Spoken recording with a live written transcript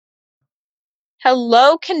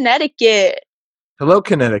Hello, Connecticut Hello,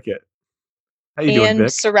 Connecticut. How you doing, and Vic?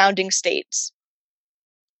 surrounding states.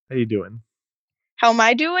 How you doing? How am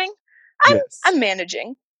I doing? I'm Yes. I'm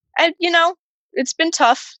managing. It's been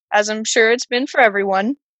tough, as I'm sure it's been for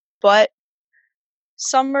everyone, but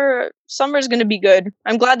summer's gonna be good.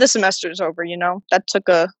 I'm glad the semester's over. That took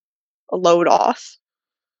a load off.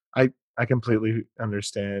 I completely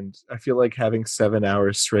understand. I feel like having 7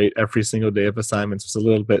 hours straight every single day of assignments was a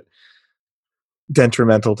little bit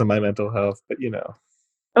detrimental to my mental health, but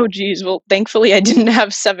Oh geez, well thankfully I didn't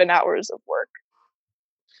have 7 hours of work.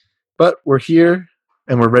 But we're here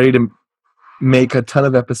and we're ready to make a ton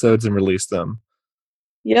of episodes and release them.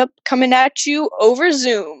 Yep, coming at you over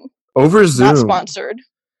Zoom. Over Not Zoom. sponsored.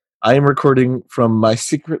 I am recording from my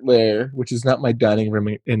secret lair, which is not my dining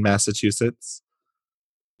room in Massachusetts.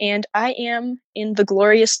 And I am in the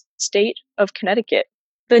glorious state of Connecticut,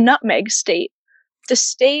 the nutmeg state, the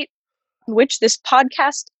state in which this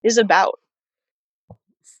podcast is about.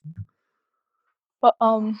 But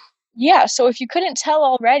yeah, so if you couldn't tell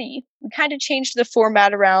already, we kind of changed the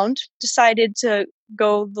format around, decided to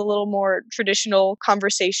go the little more traditional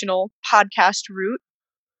conversational podcast route.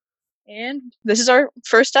 And this is our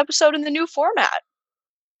first episode in the new format.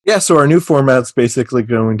 Yeah, so our new format's basically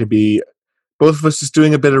going to be both of us just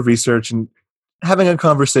doing a bit of research and having a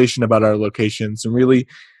conversation about our locations, and really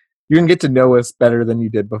you can get to know us better than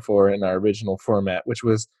you did before in our original format, which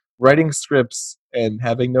was writing scripts and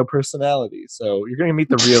having no personality. So you're going to meet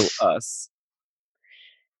the real us.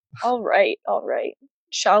 All right.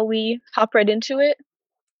 Shall we hop right into it?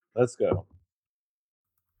 Let's go.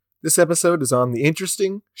 This episode is on the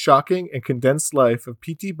interesting, shocking, and condensed life of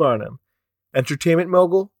P.T. Barnum, entertainment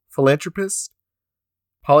mogul, philanthropist,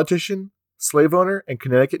 politician, slave owner, and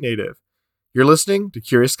Connecticut native. You're listening to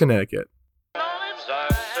Curious Connecticut.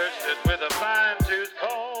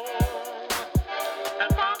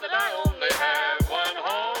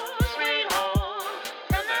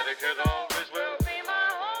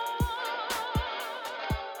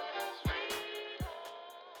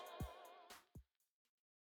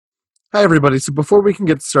 Hi, everybody. So before we can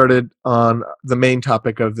get started on the main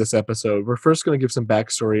topic of this episode, we're first going to give some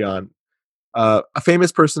backstory on a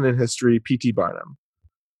famous person in history, P.T. Barnum.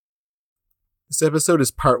 This episode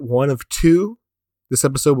is part 1 of 2. This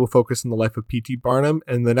episode will focus on the life of P.T. Barnum,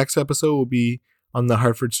 and the next episode will be on the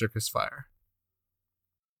Hartford Circus fire.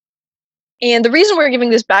 And the reason we're giving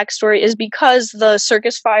this backstory is because the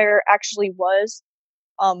circus fire actually was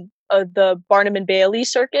the Barnum and Bailey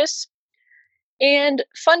Circus. And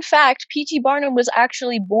fun fact, P.T. Barnum was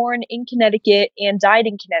actually born in Connecticut and died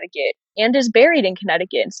in Connecticut and is buried in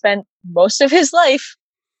Connecticut and spent most of his life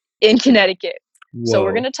in Connecticut. Whoa. So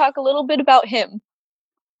we're going to talk a little bit about him.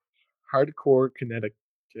 Hardcore Connecticut.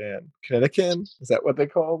 Connecticut? Is that what they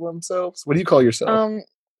call themselves? What do you call yourself?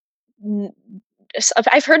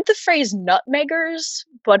 I've heard the phrase nutmeggers,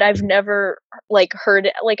 but I've never heard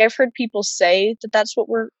it. I've heard people say that that's what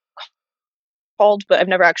we're called, but I've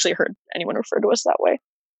never actually heard anyone refer to us that way.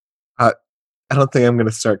 I don't think I'm going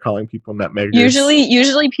to start calling people nutmeggers.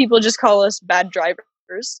 Usually people just call us bad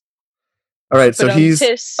drivers. All right, so he's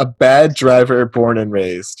a bad driver born and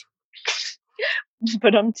raised.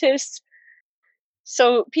 But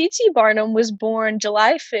So P.T. Barnum was born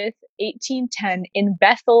July 5th, 1810 in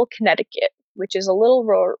Bethel, Connecticut, which is a little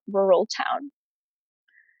rural town.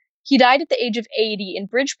 He died at the age of 80 in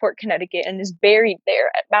Bridgeport, Connecticut, and is buried there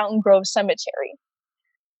at Mountain Grove Cemetery.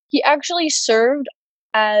 He actually served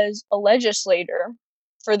as a legislator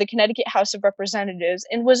for the Connecticut House of Representatives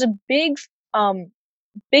and was a big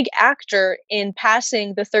actor in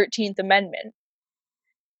passing the 13th Amendment.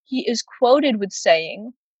 He is quoted with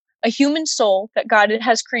saying, "A human soul that God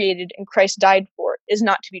has created and Christ died for is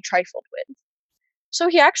not to be trifled with." So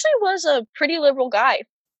he actually was a pretty liberal guy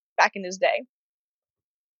back in his day.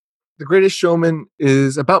 The Greatest Showman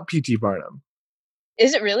is about P.T. Barnum.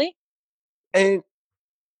 Is it really? And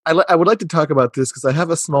I would like to talk about this because I have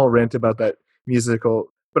a small rant about that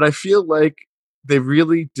musical, but I feel like they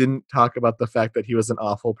really didn't talk about the fact that he was an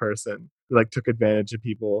awful person who took advantage of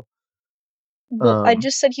people. Well, I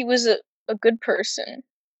just said he was a good person.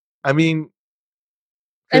 I mean,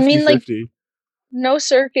 50-50. No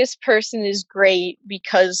circus person is great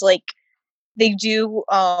because they do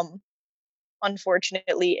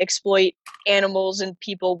unfortunately exploit animals and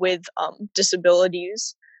people with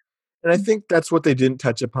disabilities. And I think that's what they didn't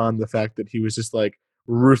touch upon, the fact that he was just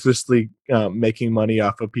ruthlessly making money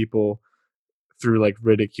off of people through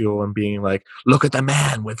ridicule and being look at the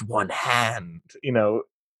man with one hand, and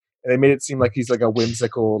they made it seem like he's a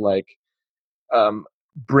whimsical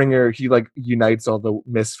bringer. He unites all the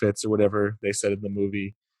misfits or whatever they said in the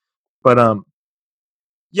movie. But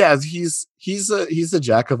Yeah, he's a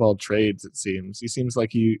jack of all trades. It seems he seems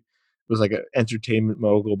like he was like an entertainment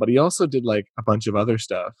mogul, but he also did like a bunch of other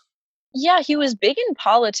stuff. Yeah, he was big in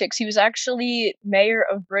politics. He was actually mayor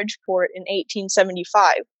of Bridgeport in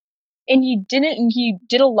 1875. And he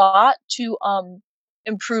did a lot to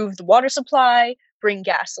improve the water supply, bring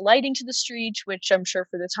gas lighting to the streets, which I'm sure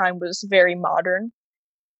for the time was very modern.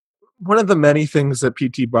 One of the many things that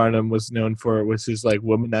P.T. Barnum was known for was his like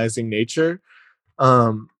womanizing nature.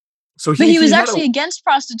 Um, so But he he was had a actually against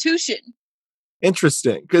prostitution.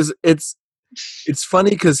 interesting because it's funny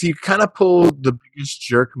because he kind of pulled the biggest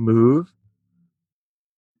jerk move.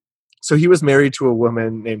 So he was married to a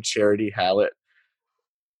woman named Charity Hallett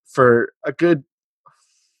for a good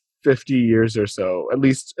 50 years or so, at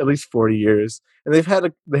least 40 years. And they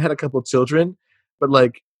had a couple children, but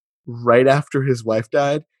like right after his wife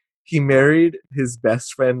died, he married his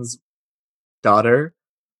best friend's daughter,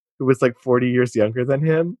 who was like 40 years younger than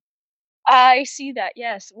him. I see that.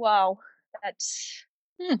 Yes. Wow. That's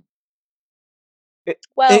hmm. I-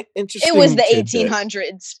 Well, it was Interesting the tidbit.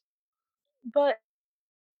 1800s. But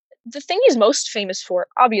the thing he's most famous for,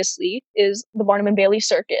 obviously, is the Barnum and Bailey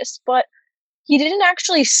Circus. But he didn't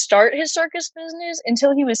actually start his circus business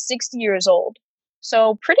until he was 60 years old.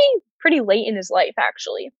 So pretty late in his life,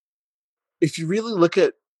 actually. If you really look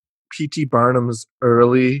at P.T. Barnum's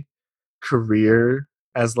early career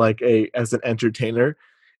as like a as an entertainer,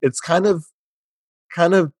 it's kind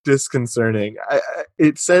of disconcerting.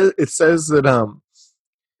 It says that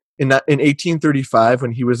in 1835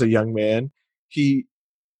 when he was a young man, he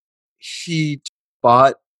he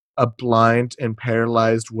bought a blind and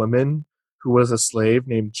paralyzed woman who was a slave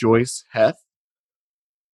named Joyce Heth,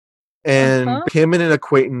 and Uh-huh. him and an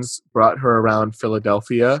acquaintance brought her around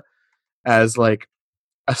Philadelphia as like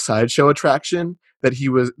a sideshow attraction that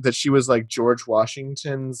she was like George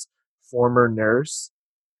Washington's former nurse,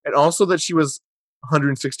 and also that she was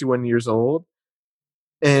 161 years old,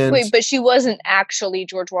 and Wait, but she wasn't actually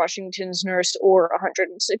George Washington's nurse or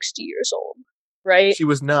 160 years old, right? she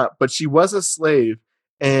was not, but she was a slave,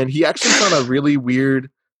 and he actually found a really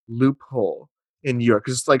weird loophole in New York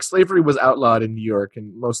because like slavery was outlawed in New York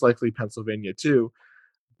and most likely Pennsylvania too,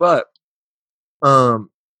 but um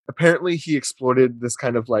apparently he exploited this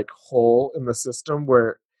kind of like hole in the system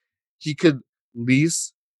where he could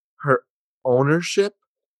lease her ownership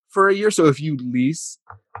for a year. So if you lease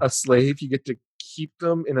a slave, you get to keep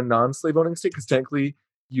them in a non-slave owning state because technically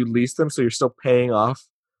you lease them, so you're still paying off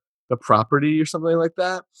the property or something like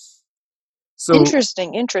that. So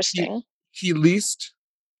Interesting, he interesting. he leased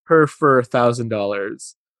her for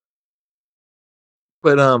 $1,000,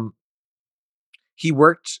 but he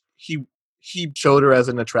worked he showed her as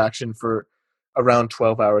an attraction for around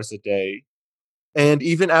 12 hours a day, and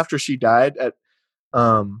even after she died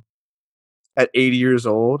um at 80 years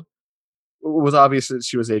old, it was obvious that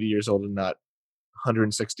she was 80 years old and not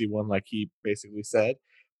 161 like he basically said.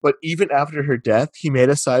 But even after her death, he made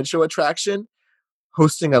a sideshow attraction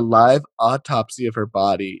hosting a live autopsy of her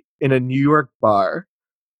body in a New York bar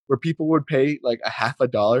where people would pay like a half a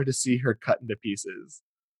dollar to see her cut into pieces.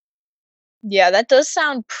 Yeah, that does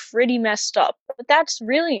sound pretty messed up, but that's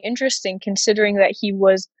really interesting considering that he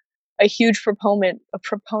was a proponent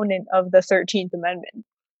of the 13th Amendment,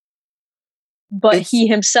 but It's he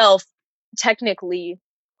himself technically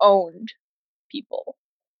owned people.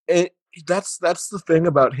 it that's the thing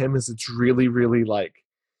about him is it's really really like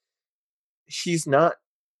he's not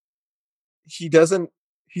he doesn't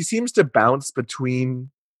he seems to bounce between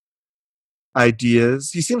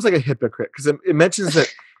ideas. He seems like a hypocrite because it mentions that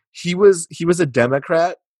he was a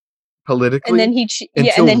Democrat And then politically and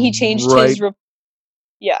until then he changed his right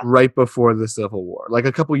yeah, right before the Civil War, like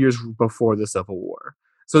a couple years before the Civil War.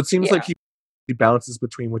 So it seems like yeah. he bounces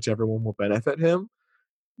between whichever one will benefit him.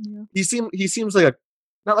 Yeah. He seems like a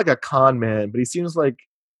not like a con man, but he seems like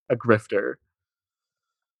a grifter.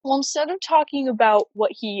 Well, instead of talking about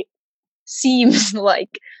what he seems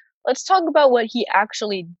like, let's talk about what he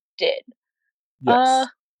actually did. Uh, Yes.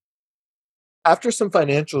 After some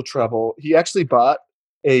financial trouble, he actually bought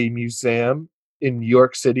a museum in New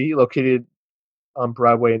York City located on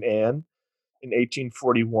Broadway and Ann in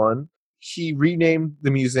 1841. He renamed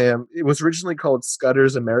the museum. It was originally called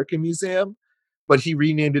Scudder's American Museum, but he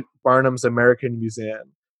renamed it Barnum's American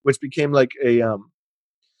Museum, which became like a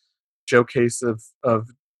showcase of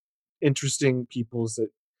interesting peoples that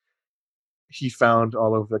he found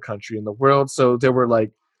all over the country and the world. So there were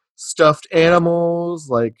like stuffed animals,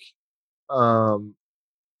 like um,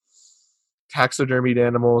 taxidermied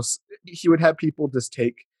animals. He would have people just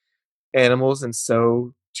take animals and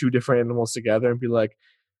sew two different animals together and be like,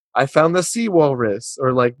 I found the sea walrus,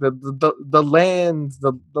 or like the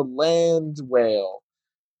land whale,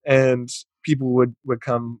 and people would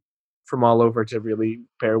come from all over to really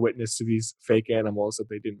bear witness to these fake animals that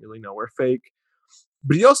they didn't really know were fake.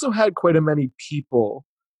 But he also had quite a many people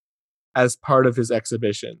as part of his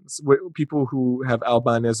exhibitions, people who have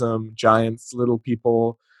albinism, giants, little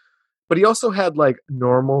people. But he also had like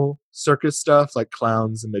normal circus stuff, like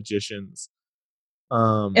clowns and magicians,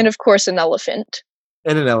 And um, of course, an elephant.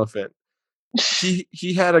 and an elephant.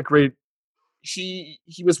 He had a great. He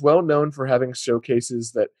was well known for having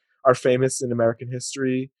showcases that are famous in American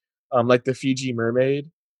history, like the Fiji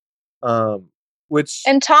Mermaid, um, which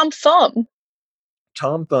And Tom Thumb.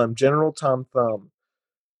 Tom Thumb, General Tom Thumb,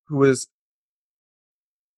 who was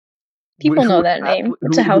People know that name.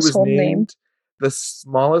 It's a who was household name. named the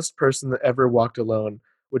smallest person that ever walked alone,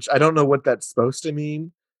 which I don't know what that's supposed to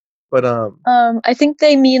mean, but I think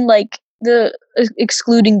they mean like the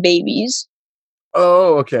excluding babies.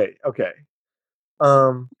 oh, okay, okay.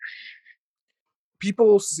 Um,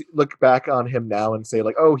 people look back on him now and say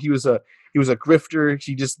like, oh, he was a grifter.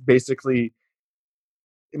 He just basically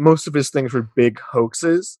most of his things were big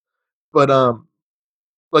hoaxes, but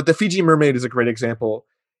like the Fiji Mermaid is a great example.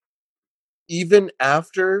 Even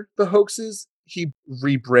after the hoaxes, he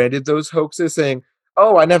rebranded those hoaxes, saying,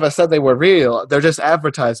 "Oh, I never said they were real. They're just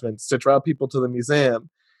advertisements to draw people to the museum."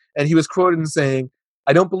 And he was quoted in saying,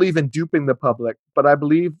 "I don't believe in duping the public, but I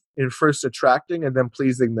believe in first attracting and then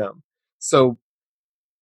pleasing them." So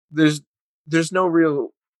there's no real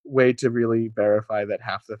way to really verify that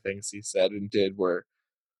half the things he said and did were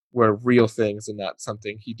real things and not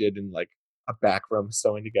something he did in like a back room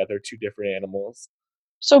sewing together two different animals.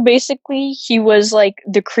 So basically, he was like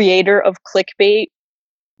the creator of clickbait,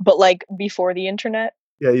 but like before the internet.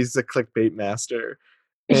 Yeah, he's a clickbait master.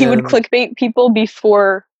 He would And clickbait people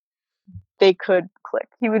before they could click.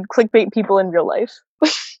 He would clickbait people in real life.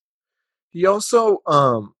 he also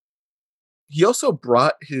um he also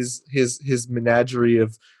brought his menagerie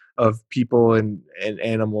of people and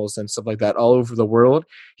animals and stuff like that all over the world.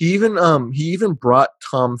 He even brought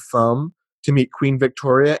Tom Thumb to meet Queen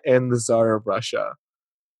Victoria and the Tsar of Russia.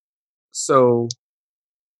 So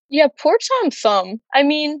Yeah, poor Tom Thumb. I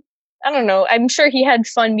mean, I don't know. I'm sure he had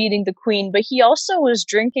fun meeting the Queen, but he also was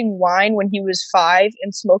drinking wine when he was 5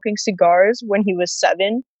 and smoking cigars when he was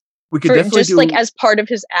 7 we could for definitely just like do as part of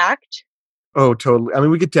his act. oh totally. I mean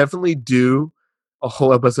we could definitely do a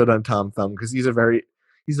whole episode on Tom Thumb because he's a very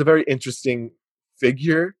interesting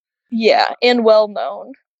figure. Yeah, and well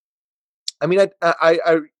known. I mean,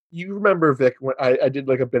 you remember Vic when I did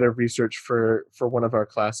like a bit of research for one of our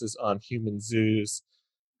classes on human zoos.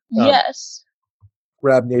 Um, Yes.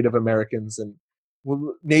 grabbed Native Americans and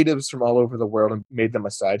natives from all over the world and made them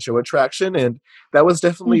a sideshow attraction, and that was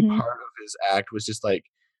definitely Hmm. part of his act. Was just like,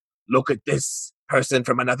 look at this person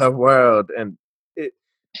from another world, and it,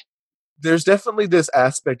 there's definitely this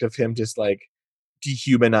aspect of him just like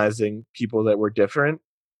dehumanizing people that were different,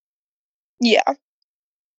 Yeah.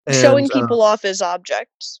 and Showing people off as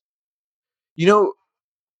objects. you know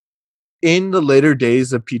in the later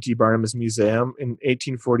days of P.T. Barnum's museum in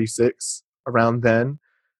 1846, around then,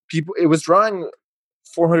 people it was drawing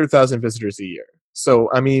 400,000 visitors a year. So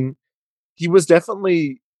I mean, he was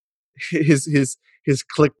definitely his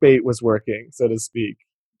clickbait was working, so to speak.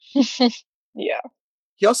 Yeah.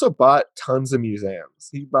 He also bought tons of museums.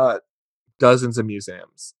 He bought dozens of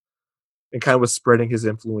museums and kind of was spreading his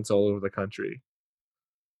influence all over the country.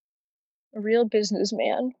 A real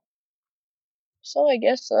businessman. So I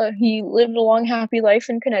guess he lived a long, happy life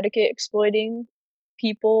in Connecticut, exploiting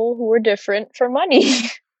people who were different for money.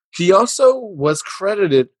 He also was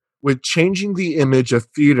credited with changing the image of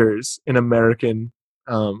theaters in American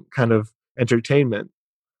kind of entertainment.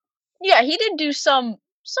 Yeah, he did do some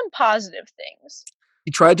positive things.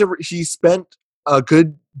 He spent a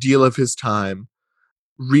good deal of his time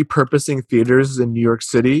repurposing theaters in New York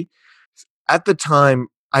City. At the time,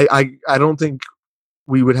 I don't think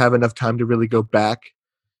we would have enough time to really go back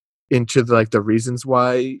into the reasons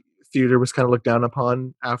why theater was kind of looked down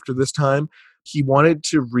upon after this time. He wanted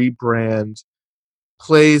to rebrand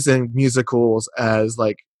plays and musicals as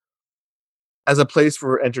a place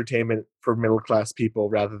for entertainment for middle class people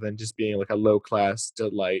rather than just being like a low class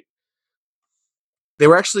delight. They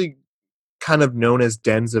were actually kind of known as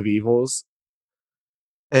dens of evils.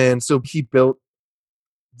 And so he built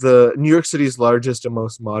the New York City's largest and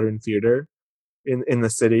most modern theater in the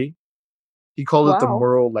city. He called it the Wow.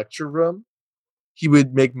 Murrow Lecture Room. He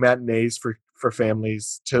would make matinees for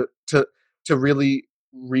families to really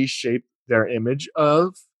reshape their image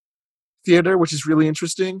of theater, which is really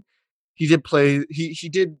interesting. He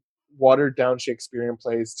did watered down Shakespearean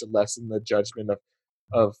plays to lessen the judgment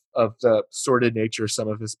of the sordid nature of some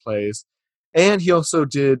of his plays. And he also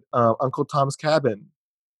did Uncle Tom's Cabin.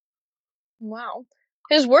 Wow.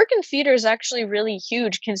 His work in theater is actually really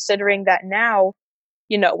huge, considering that now,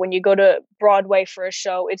 when you go to Broadway for a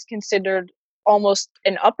show, it's considered almost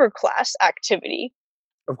an upper class activity.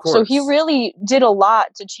 Of So he course. really did a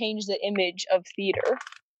lot to change the image of theater.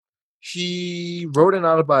 He wrote an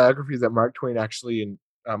autobiography that Mark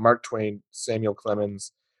Twain, Samuel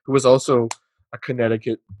Clemens, who was also a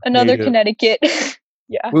Connecticut Another native. Connecticut.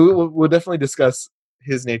 Yeah. We'll definitely discuss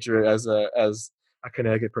his nature as a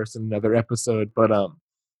Connecticut person in another episode, but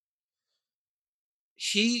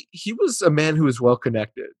he was a man who was well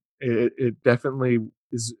connected. It definitely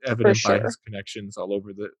is For evident by sure. his connections all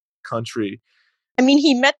over the country. I mean,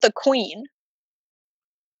 he met the Queen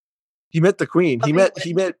He met the Queen. of He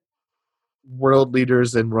England. met world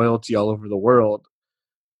leaders and royalty all over the world.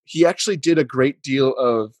 He actually did a great deal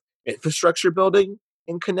of infrastructure building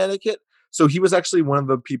in Connecticut. So he was actually one of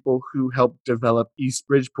the people who helped develop East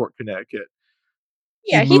Bridgeport, Connecticut.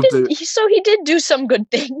 Yeah, he did do some good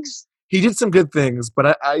things. He did some good things,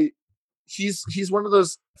 but he's one of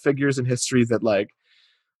those figures in history that like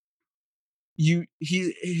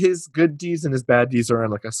his good deeds and his bad deeds are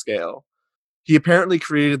on like a scale. He apparently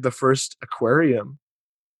created the first aquarium.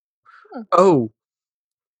 Huh. Oh,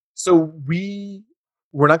 so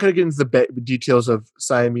we're not going to get into the details of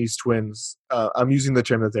Siamese twins. I'm using the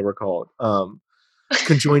term that they were called.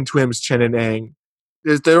 Conjoined twins, Chen and Ang.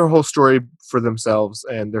 There's their whole story for themselves,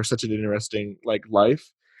 and they're such an interesting like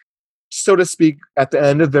life, so to speak. At the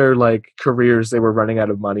end of their like careers, they were running out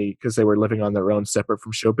of money because they were living on their own, separate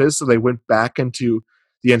from showbiz. So they went back into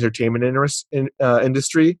the entertainment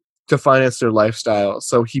industry to finance their lifestyle.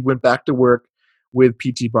 So he went back to work with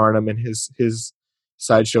P.T. Barnum and his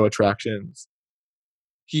sideshow attractions.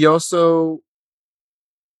 He also,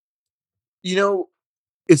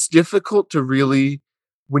 it's difficult to really,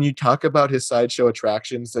 when you talk about his sideshow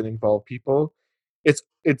attractions that involve people, it's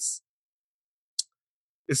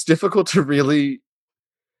difficult to really.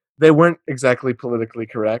 They weren't exactly politically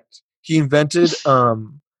correct. He invented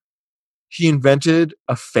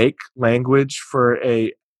a fake language for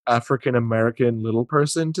a African American little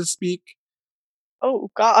person to speak. Oh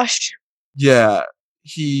gosh. Yeah,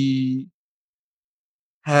 he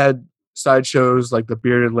had sideshows like the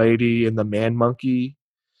Bearded Lady and the Man Monkey.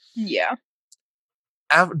 Yeah.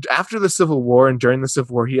 After the Civil War and during the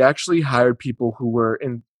Civil War, he actually hired people who were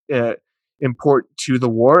important to the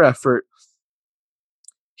war effort.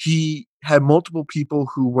 He had multiple people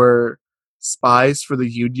who were spies for the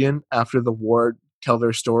Union after the war tell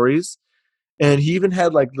their stories, and he even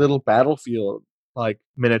had like little battlefield like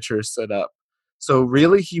miniatures set up. So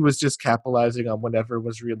really, he was just capitalizing on whatever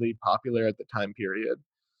was really popular at the time period.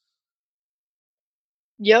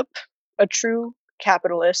 Yep. A true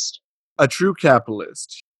capitalist. A true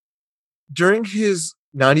capitalist. During his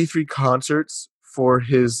 93 concerts for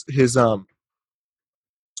his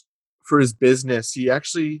business, he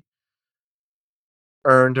actually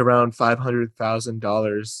earned around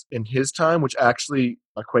 $500,000 in his time, which actually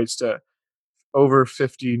equates to over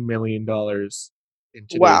 $50 million in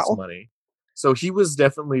today's Wow. money. So he was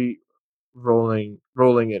definitely rolling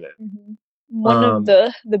in it. Mm-hmm. One of Um,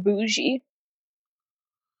 the bougie.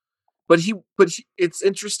 but it's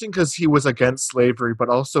interesting because he was against slavery, but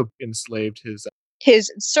also enslaved his.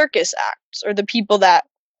 His circus acts, or the people that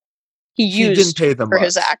he He didn't used pay them for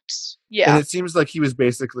his much, acts. and Yeah. it seems like he was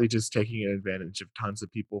basically just taking advantage of tons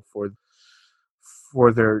of people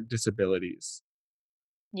for their disabilities.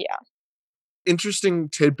 Yeah. Interesting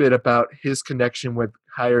tidbit about his connection with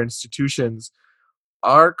higher institutions.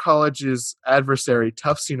 Our college's adversary,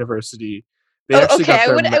 Tufts University, they Oh, actually okay.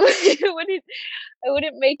 got their. I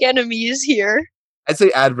wouldn't make enemies here. I'd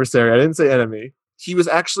say adversary. I didn't say enemy. He was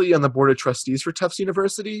actually on the board of trustees for Tufts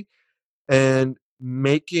University, and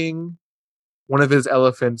making one of his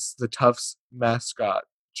elephants the Tufts mascot,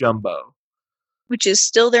 Jumbo. Which is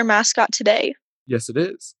still their mascot today, Yes, it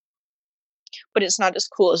is. but it's not as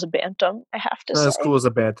cool as a bantam, I have to Not as say. cool as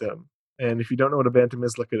a bantam. And if you don't know what a bantam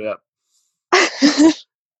is, look it up.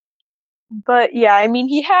 But yeah, I mean,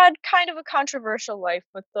 he had kind of a controversial life,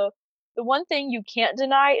 but the one thing you can't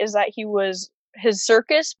deny is that his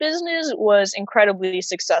circus business was incredibly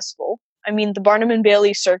successful. I mean, the Barnum and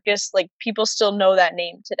Bailey Circus, like people still know that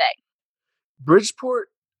name today. Bridgeport,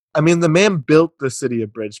 I mean, the man built the city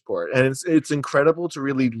of Bridgeport, and it's incredible to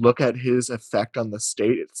really look at his effect on the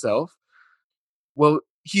state itself. Well,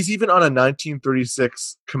 he's even on a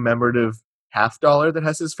 1936 commemorative half dollar that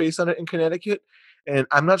has his face on it in Connecticut, and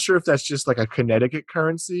I'm not sure if that's just like a Connecticut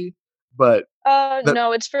currency but that,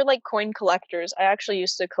 no, it's for like coin collectors. I actually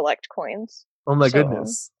used to collect coins. oh my So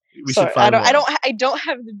goodness, we should sorry, I find don't, one. I don't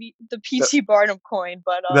have the That, P.T. Barnum coin,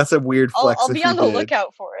 but that's a weird flex I'll if be you on the did.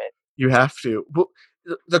 lookout for it. You have to. Well,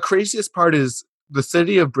 the craziest part is the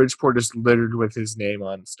city of Bridgeport is littered with his name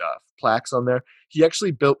on stuff, plaques on there. He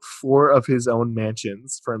actually built 4 of his own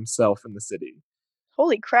mansions for himself in the city.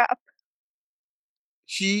 Holy crap!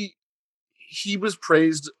 He was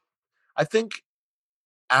praised. I think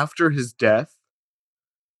after his death,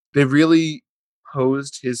 they really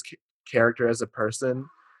posed his character as a person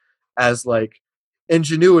as like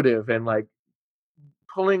ingenuitive and like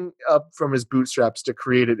pulling up from his bootstraps to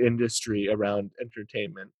create an industry around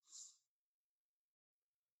entertainment,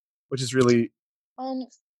 which is really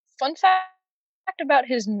Fun fact about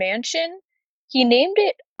his mansion: he named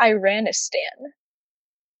it Iranistan,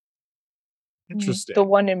 the interesting.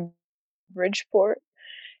 one in Bridgeport.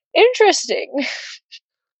 Interesting.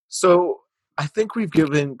 So I think we've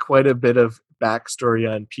given quite a bit of backstory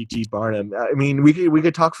on P.T. Barnum. I mean, we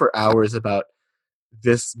could talk for hours about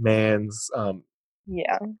this man's.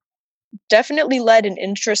 Yeah, definitely led an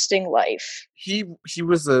interesting life. He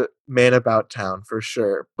was a man about town for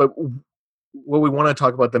sure. But what we want to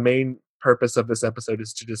talk about, the main purpose of this episode,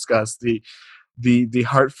 is to discuss the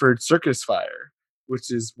Hartford Circus Fire,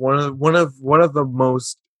 which is one of the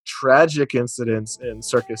most tragic incidents in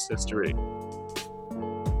circus history.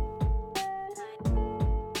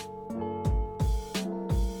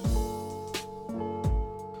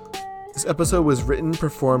 This episode was written,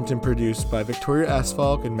 performed, and produced by Victoria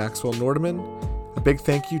Asfalk and Maxwell Nordeman. A big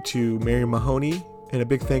thank you to Mary Mahoney, and a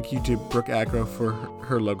big thank you to Brooke Agro for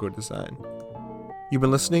her logo design. You've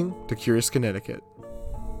been listening to Curious Connecticut.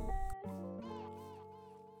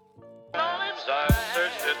 I've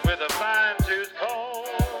searched it with a